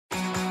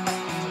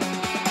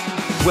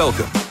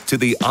Welcome to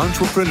the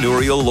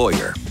Entrepreneurial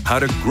Lawyer, How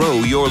to Grow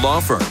Your Law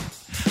Firm,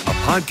 a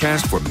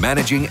podcast for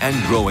managing and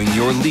growing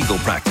your legal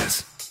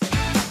practice.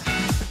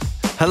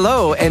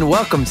 Hello, and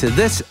welcome to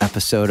this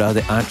episode of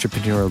the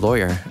Entrepreneurial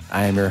Lawyer.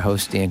 I am your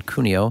host, Dan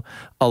Cuneo,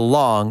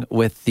 along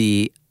with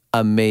the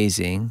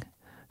amazing,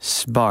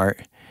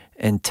 smart,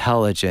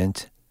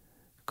 intelligent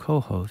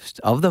co-host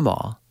of them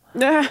all,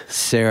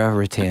 Sarah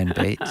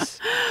Rattan-Bates.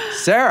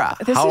 Sarah,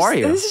 how are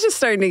you? This is just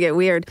starting to get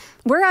weird.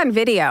 We're on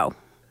video,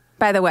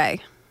 by the way.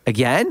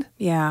 Again?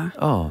 Yeah.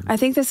 Oh. I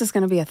think this is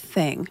going to be a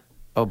thing.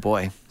 Oh,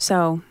 boy.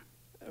 So.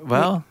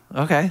 Well,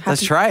 okay.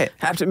 Let's try it.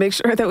 Have to make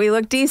sure that we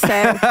look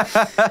decent.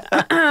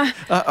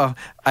 Uh-oh.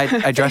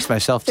 I dressed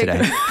myself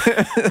today.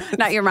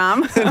 Not your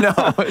mom?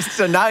 No.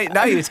 So now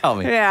you tell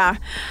me. Yeah.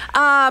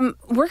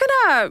 We're going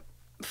to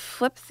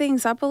flip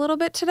things up a little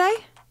bit today.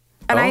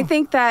 And I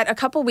think that a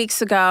couple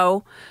weeks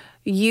ago,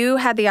 you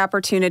had the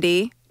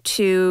opportunity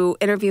to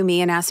interview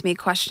me and ask me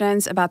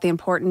questions about the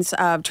importance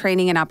of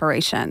training and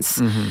operations.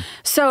 Mm-hmm.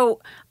 So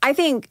I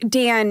think,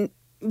 Dan,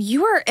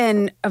 you are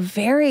in a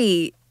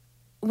very,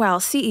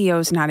 CEO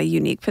is not a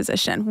unique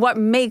position. What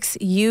makes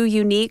you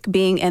unique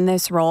being in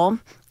this role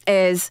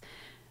is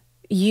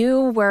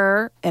you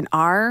were and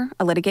are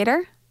a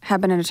litigator,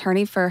 have been an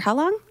attorney for how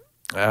long?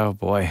 Oh,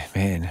 boy,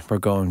 man. We're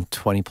going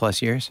 20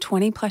 plus years.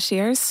 20 plus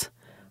years?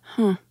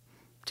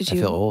 Did you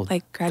I feel old.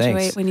 Graduate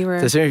Thanks. when you were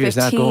This interview's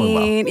 15? not going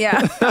well.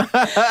 Yeah.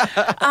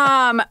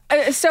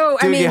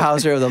 Doogie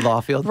Howser of the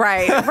law field.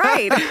 Right.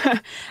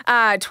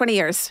 20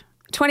 years.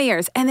 20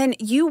 years. And then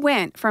you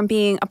went from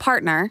being a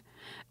partner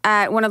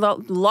at one of the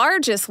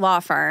largest law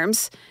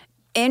firms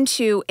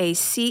into a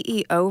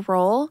CEO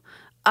role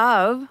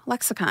of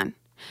Lexicon.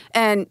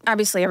 And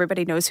obviously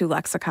everybody knows who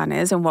Lexicon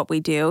is and what we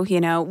do. You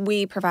know,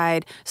 we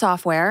provide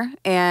software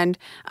and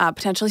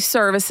potentially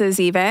services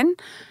even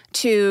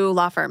to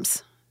law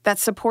firms. That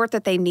support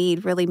that they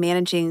need really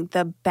managing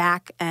the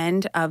back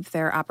end of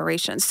their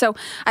operations. So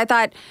I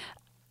thought,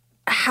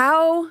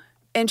 how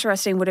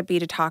interesting would it be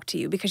to talk to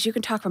you? Because you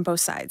can talk from both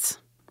sides.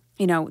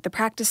 You know, the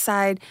practice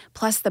side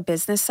plus the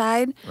business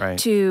side, right,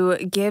 to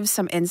give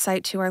some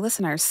insight to our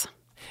listeners.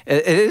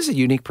 It is a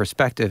unique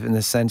perspective in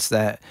the sense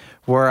that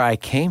where I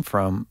came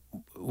from,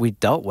 we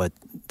dealt with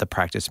the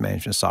practice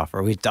management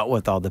software. We dealt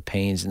with all the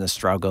pains and the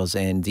struggles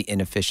and the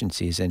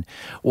inefficiencies and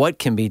what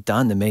can be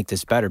done to make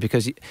this better.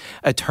 Because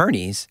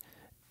attorneys,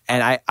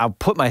 and I'll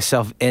put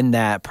myself in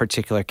that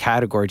particular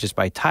category just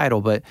by title,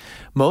 but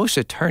most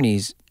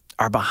attorneys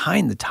are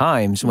behind the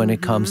times when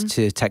it comes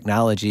to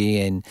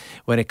technology and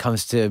when it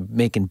comes to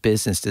making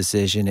business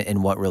decision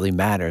and what really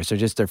matters.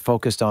 They're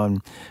focused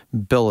on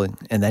billing,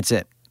 and that's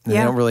it. And They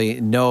don't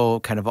really know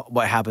kind of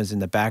what happens in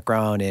the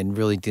background and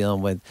really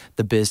dealing with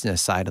the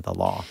business side of the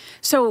law.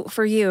 So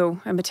for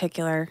you in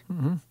particular,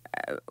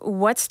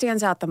 what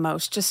stands out the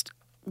most? Just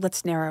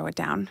let's narrow it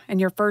down. In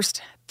your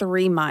first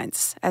 3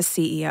 months as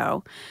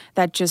CEO,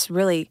 that just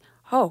really,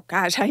 oh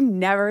gosh, I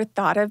never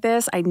thought of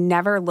this. I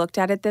never looked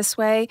at it this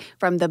way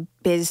from the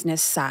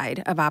business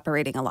side of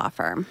operating a law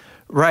firm.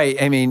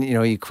 Right. I mean, you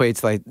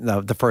equates like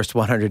the first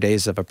 100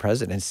 days of a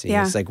presidency.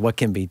 Yeah. It's like what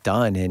can be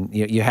done. And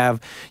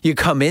you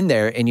come in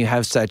there and you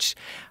have such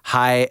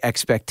high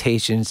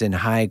expectations and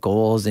high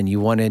goals and you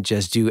want to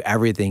just do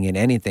everything and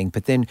anything.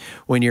 But then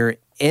when you're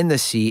in the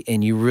seat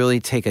and you really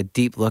take a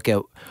deep look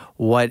at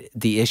what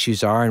the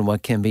issues are and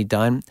what can be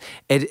done,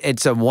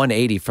 it's a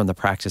 180 from the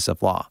practice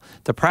of law.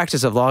 The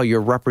practice of law,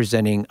 you're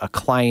representing a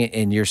client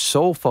and your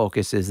sole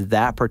focus is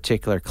that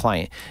particular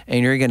client.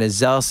 And you're going to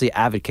zealously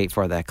advocate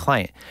for that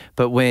client.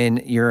 But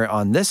when you're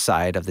on this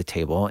side of the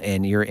table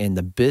and you're in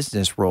the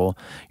business role,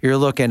 you're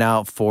looking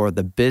out for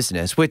the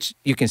business, which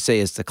you can say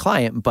is the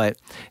client, but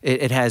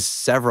it has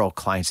several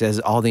clients. It has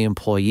all the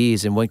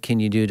employees and what can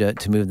you do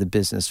to move the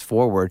business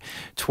forward.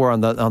 To where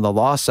on the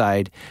law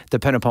side,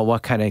 depending upon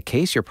what kind of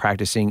case you're practicing,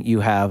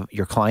 you have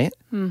your client,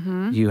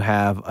 you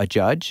have a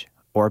judge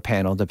or a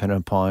panel, depending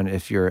upon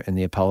if you're in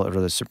the appellate or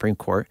the Supreme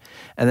Court,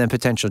 and then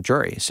potential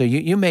jury. So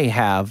you may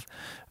have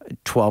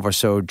 12 or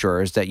so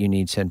jurors that you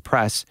need to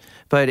impress,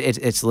 but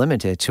it's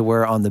limited to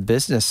where on the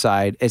business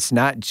side, it's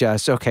not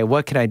just, okay,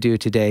 what can I do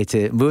today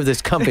to move this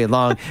company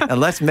along and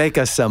let's make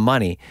us some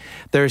money.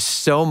 There's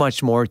so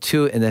much more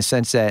to it in the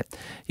sense that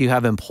you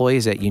have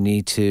employees that you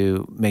need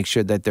to make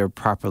sure that they're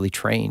properly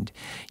trained.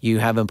 You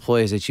have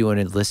employees that you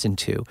want to listen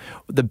to.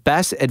 The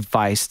best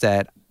advice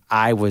that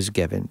I was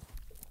given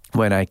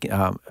when I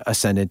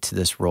ascended to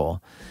this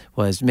role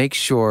was make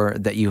sure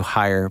that you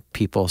hire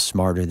people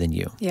smarter than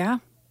you. Yeah.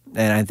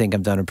 And I think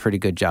I've done a pretty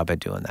good job at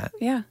doing that.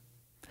 Yeah.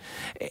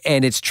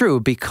 And it's true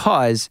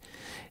because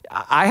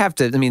I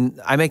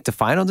make the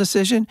final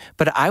decision,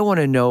 but I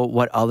want to know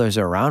what others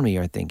around me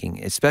are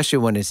thinking, especially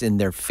when it's in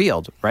their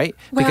field, right?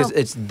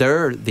 Because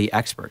they're the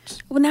experts.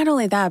 Well, not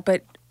only that,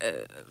 but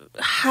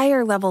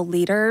higher level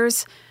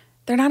leaders,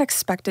 they're not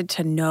expected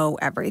to know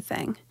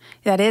everything.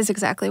 That is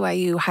exactly why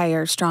you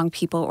hire strong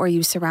people or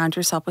you surround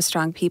yourself with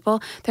strong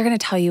people. They're going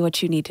to tell you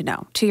what you need to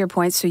know, to your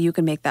point, so you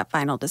can make that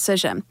final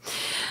decision.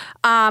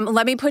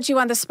 Let me put you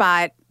on the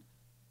spot.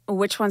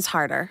 Which one's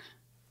harder?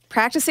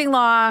 Practicing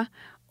law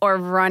or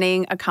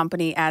running a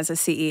company as a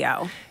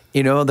CEO?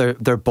 You know,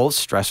 they're both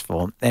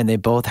stressful, and they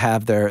both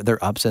have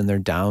their ups and their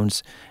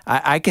downs.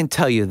 I can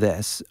tell you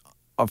this,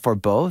 for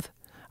both,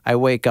 I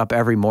wake up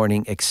every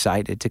morning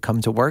excited to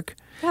come to work.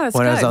 Yeah, that's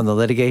when good. I was on the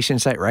litigation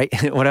side, right?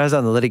 When I was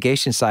on the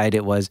litigation side,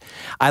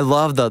 I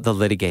love the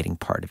litigating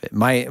part of it.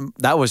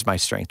 That was my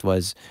strength,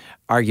 was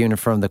arguing in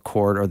front of the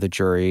court or the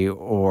jury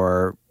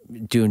or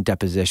doing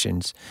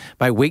depositions.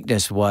 My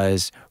weakness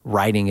was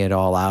writing it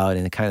all out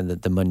and kind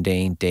of the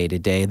mundane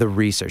day-to-day, the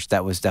research.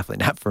 That was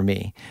definitely not for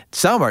me.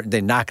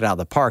 They knock it out of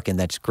the park, and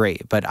that's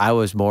great. But I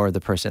was more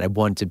the person, I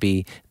wanted to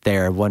be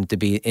there, I wanted to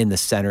be in the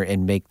center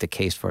and make the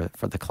case for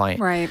the client.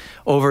 Right.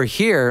 Over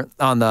here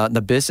on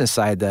the business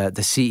side, the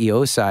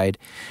CEO side,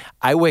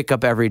 I wake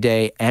up every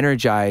day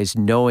energized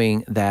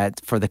knowing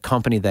that for the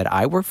company that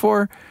I work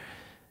for,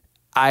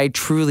 I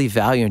truly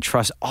value and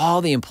trust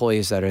all the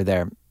employees that are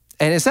there.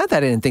 And it's not that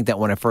I didn't think that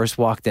when I first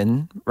walked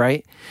in,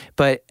 right?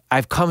 But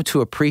I've come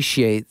to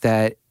appreciate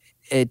that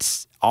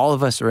it's all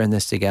of us are in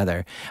this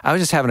together. I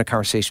was just having a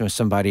conversation with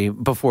somebody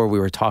before we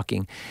were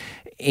talking,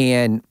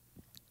 and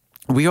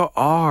we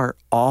are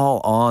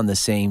all on the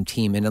same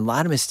team. And a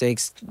lot of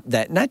mistakes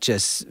that not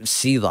just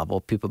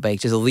C-level people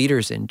make, just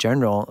leaders in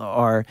general,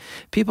 are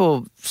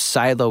people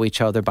silo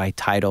each other by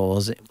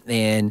titles,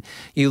 and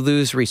you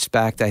lose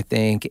respect, I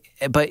think.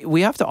 But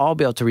we have to all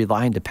be able to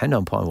rely and depend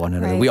upon one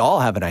another. Right. We all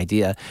have an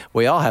idea.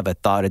 We all have a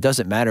thought. It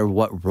doesn't matter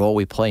what role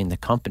we play in the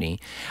company.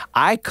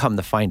 I come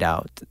to find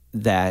out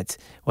that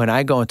when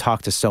I go and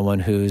talk to someone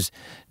who's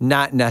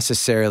not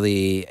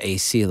necessarily a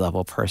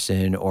C-level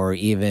person or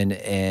even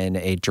in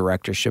a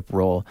directorship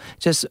role,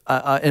 just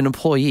an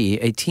employee,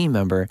 a team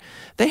member,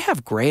 they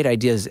have great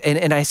ideas.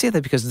 And I say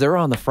that because they're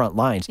on the front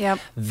lines. Yep.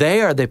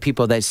 They are the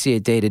people that see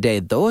it day to day.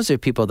 Those are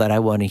people that I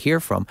want to hear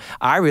from.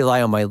 I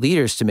rely on my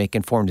leaders to make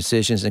informed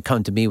decisions and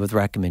come to me with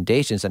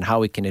recommendations on how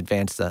we can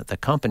advance the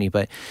company.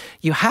 But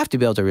you have to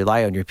be able to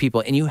rely on your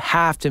people, and you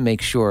have to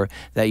make sure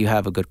that you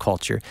have a good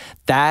culture.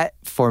 That,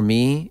 for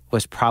me,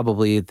 was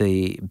probably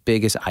the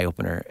biggest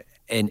eye-opener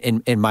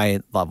in my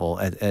level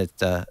at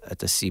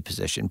the C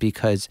position,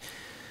 because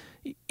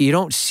you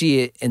don't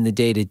see it in the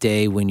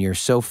day-to-day when you're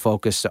so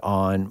focused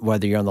on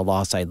whether you're on the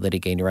law side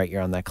litigating, right,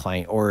 you're on that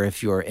client, or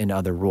if you're in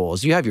other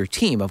roles. You have your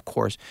team, of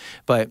course,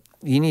 but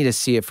you need to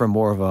see it from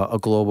more of a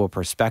global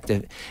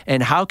perspective,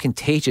 and how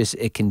contagious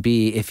it can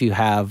be if you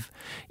have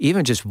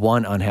even just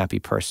one unhappy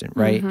person,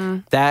 right? Mm-hmm.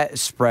 That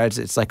spreads.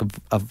 It's like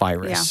a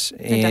virus,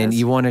 yeah, and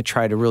you want to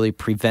try to really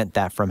prevent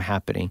that from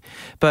happening.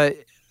 But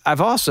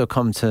I've also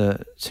come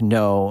to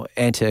know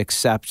and to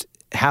accept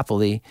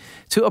happily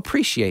to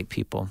appreciate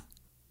people.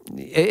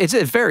 It's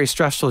a very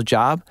stressful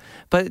job,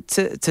 but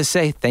to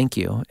say thank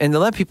you and to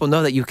let people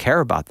know that you care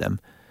about them,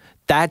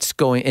 that's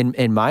going,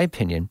 in my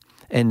opinion,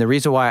 and the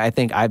reason why I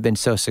think I've been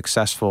so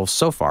successful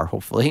so far,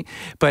 hopefully,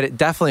 but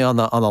definitely on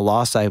the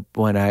law side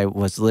when I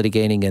was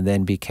litigating and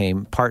then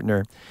became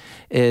partner,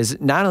 is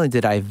not only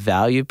did I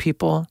value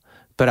people,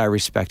 but I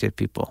respected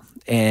people.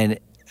 And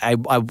I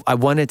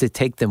wanted to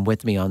take them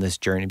with me on this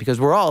journey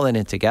because we're all in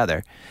it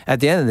together. At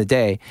the end of the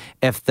day,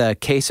 if the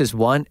case is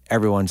won,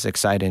 everyone's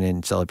excited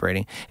and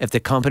celebrating. If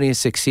the company is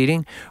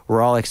succeeding,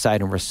 we're all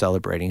excited and we're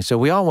celebrating. So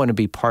we all want to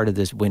be part of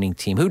this winning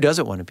team. Who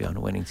doesn't want to be on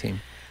a winning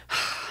team?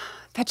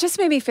 That just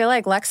made me feel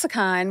like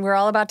Lexicon. We're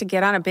all about to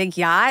get on a big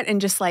yacht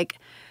and just like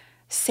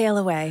sail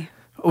away.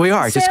 We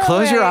are. Just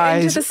close your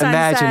eyes,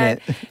 imagine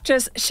it.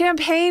 Just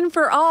champagne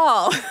for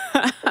all.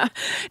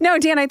 No,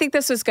 Dan, I think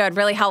this was good,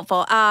 really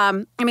helpful.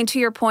 I mean, to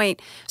your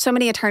point, so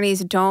many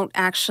attorneys don't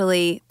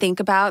actually think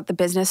about the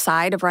business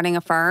side of running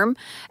a firm,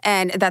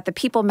 and that the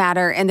people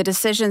matter and the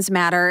decisions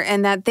matter,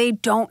 and that they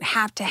don't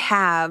have to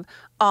have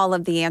all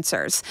of the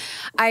answers.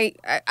 I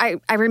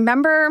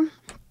remember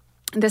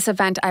this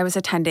event I was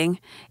attending,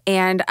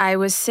 and I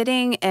was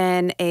sitting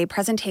in a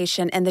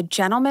presentation, and the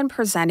gentleman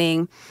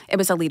presenting, it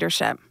was a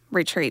leadership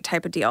retreat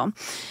type of deal.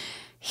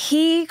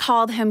 He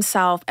called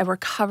himself a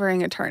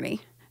recovering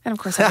attorney. And of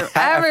course,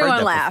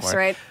 everyone laughs, before.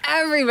 Right?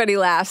 Everybody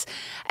laughs.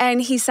 And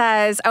he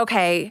says,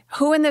 okay,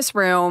 who in this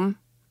room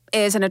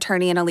is an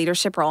attorney in a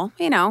leadership role?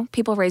 You know,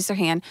 people raise their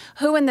hand.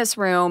 Who in this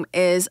room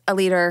is a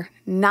leader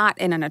not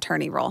in an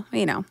attorney role?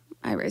 You know,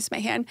 I raised my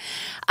hand.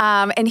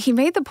 And he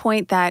made the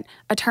point that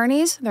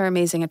attorneys, they're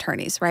amazing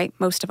attorneys, right?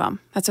 Most of them.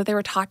 That's what they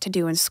were taught to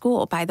do in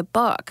school, by the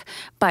book.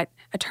 But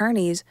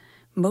attorneys,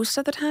 most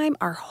of the time,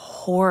 are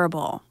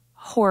horrible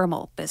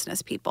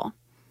business people.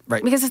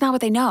 Right. Because it's not what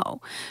they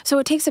know. So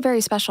it takes a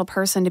very special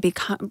person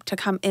to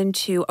come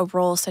into a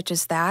role such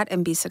as that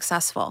and be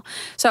successful.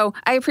 So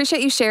I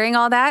appreciate you sharing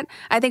all that.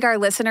 I think our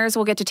listeners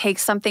will get to take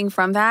something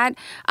from that.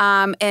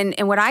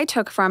 And what I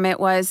took from it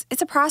was,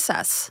 it's a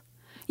process.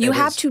 You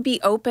have to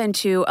be open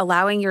to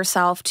allowing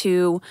yourself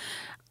to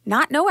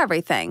not know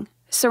everything.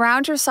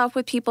 Surround yourself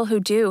with people who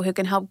do, who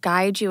can help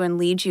guide you and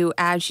lead you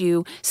as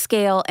you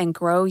scale and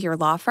grow your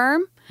law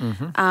firm.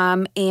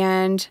 Mm-hmm.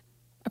 And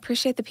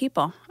appreciate the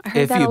people. I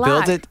heard If that a you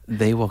lot. build it,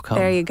 they will come.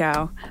 There you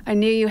go. I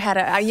knew you had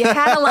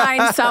a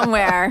line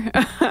somewhere.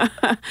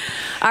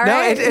 All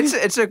right.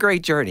 It's a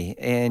great journey,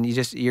 and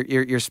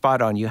you're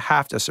spot on. You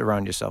have to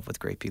surround yourself with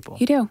great people.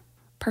 You do.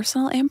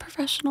 Personal and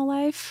professional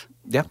life.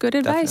 Yeah, good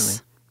advice.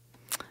 Definitely.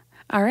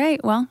 All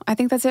right. Well, I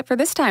think that's it for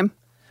this time.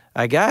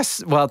 I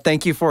guess. Well,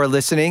 thank you for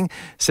listening.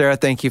 Sarah,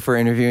 thank you for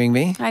interviewing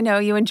me. I know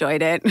you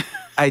enjoyed it.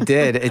 I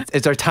did.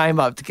 It's our time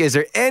up. Is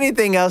there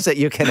anything else that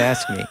you can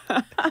ask me?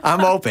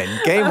 I'm open.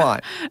 Game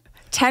on.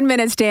 10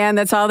 minutes, Dan.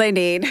 That's all they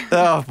need.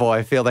 Oh, boy.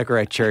 I feel like we're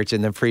at church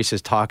and the priest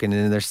is talking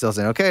and they're still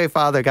saying, okay,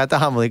 Father, got the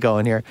homily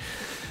going here.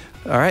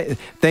 All right.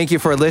 Thank you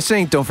for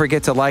listening. Don't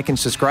forget to like and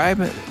subscribe.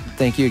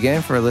 Thank you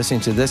again for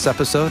listening to this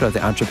episode of The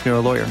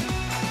Entrepreneurial Lawyer.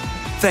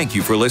 Thank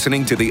you for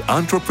listening to The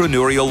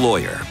Entrepreneurial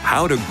Lawyer,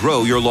 How to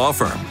Grow Your Law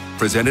Firm,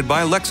 presented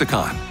by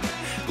Lexicon.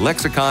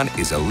 Lexicon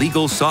is a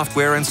legal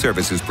software and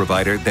services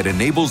provider that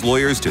enables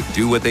lawyers to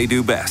do what they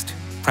do best,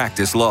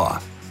 practice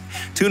law.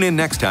 Tune in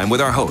next time with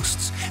our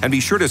hosts, and be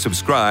sure to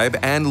subscribe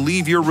and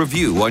leave your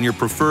review on your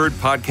preferred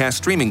podcast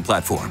streaming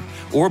platform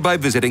or by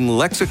visiting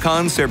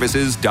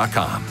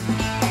lexiconservices.com.